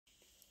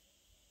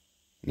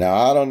Now,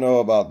 I don't know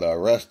about the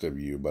rest of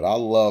you, but I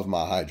love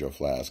my hydro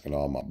flask and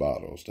all my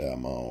bottles to have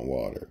my own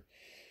water.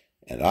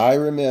 And I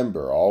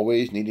remember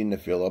always needing to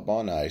fill up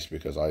on ice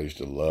because I used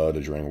to love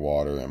to drink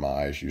water and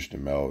my ice used to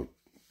melt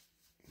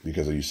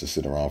because I used to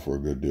sit around for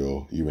a good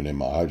deal, even in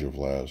my hydro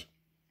flask,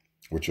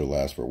 which will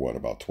last for what,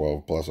 about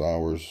 12 plus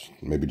hours,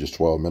 maybe just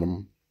 12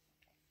 minimum.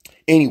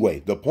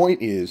 Anyway, the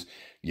point is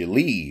you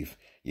leave,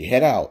 you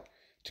head out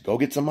to go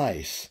get some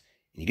ice,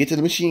 you get to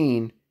the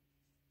machine,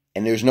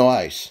 and there's no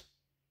ice.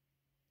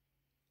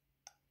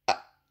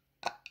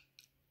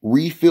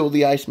 Refill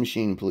the ice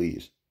machine,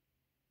 please.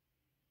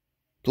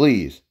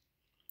 Please.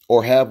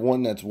 Or have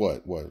one that's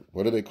what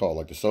do they call,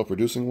 like the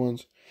self-producing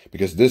ones?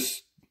 Because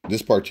this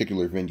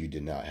particular venue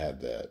did not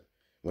have that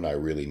when I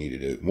really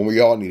needed it, when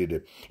we all needed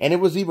it. And it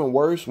was even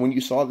worse when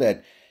you saw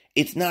that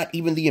it's not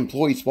even the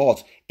employees'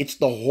 faults. It's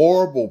the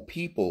horrible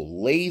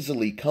people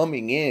lazily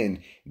coming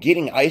in,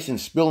 getting ice and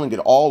spilling it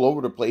all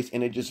over the place,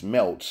 and it just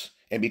melts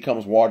and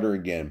becomes water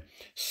again.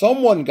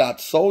 Someone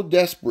got so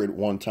desperate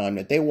one time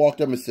that they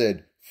walked up and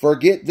said,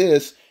 "Forget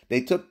this."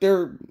 They took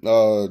their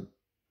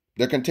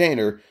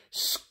container,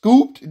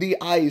 scooped the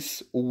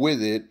ice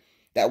with it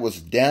that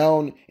was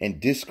down and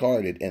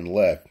discarded and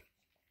left.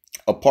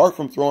 Apart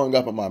from throwing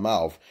up in my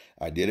mouth,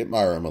 I did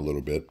admire him a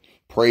little bit,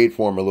 prayed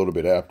for him a little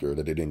bit after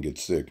that they didn't get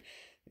sick,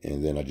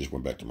 and then I just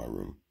went back to my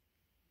room.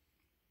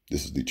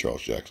 This is the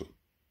Charles Jackson.